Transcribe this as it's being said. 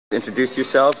Introduce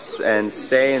yourselves and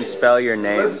say and spell your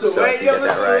names so I can get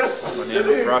that right. My name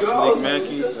is Rasalik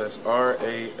Mackey. That's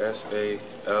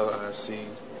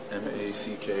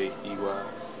Rasalikmackey.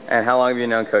 And how long have you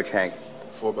known Coach Hank?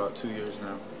 For about 2 years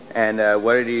now. And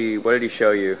what did he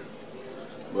show you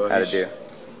how to do?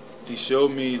 He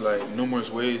showed me like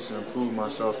numerous ways to improve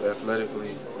myself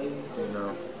athletically. You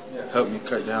know, help me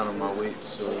cut down on my weight,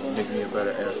 so make me a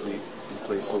better athlete and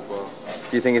play football.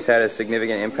 Do you think it's had a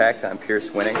significant impact on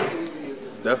Pierce winning?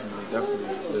 Definitely.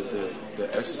 The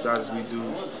exercises we do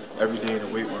every day in the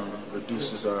weight room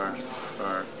reduces our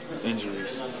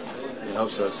injuries. It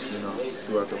helps us, you know,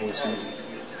 throughout the whole season.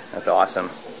 That's awesome.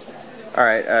 All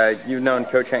right, you've known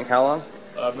Coach Hank how long?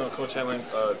 I've known Coach Hank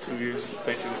 2 years,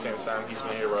 basically the same time he's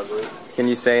been here, Rasalik. Can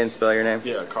you say and spell your name?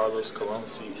 Yeah, Carlos Colon,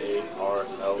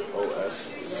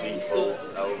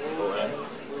 C-A-R-L-O-S-C-O-L-O-N.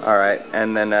 All right,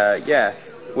 and then yeah,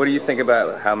 what do you think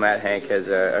about how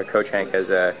Coach Hank has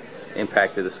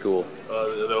impacted the school?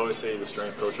 They always say the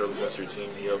strength coach represents your team.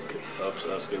 He helps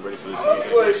us get ready for the season,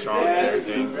 get strong and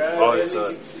everything. All his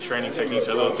training techniques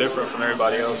are a little different from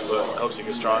everybody else, but helps you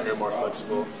get stronger, more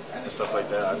flexible, and stuff like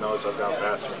that. I noticed I've gotten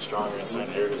faster and stronger in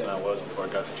certain areas than I was before I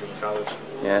got to junior college.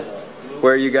 Yeah.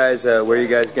 Where are you guys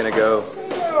gonna go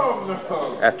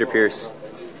after Pierce?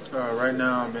 Right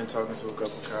now, I've been talking to a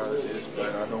couple colleges,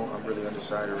 but I'm really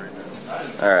undecided right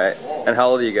now. All right. And how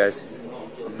old are you guys?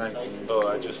 I'm 19. Oh,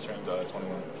 I just turned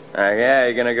 21. Yeah,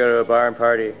 you're gonna go to a bar and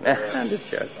party. I'm just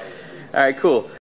joking. All right, cool.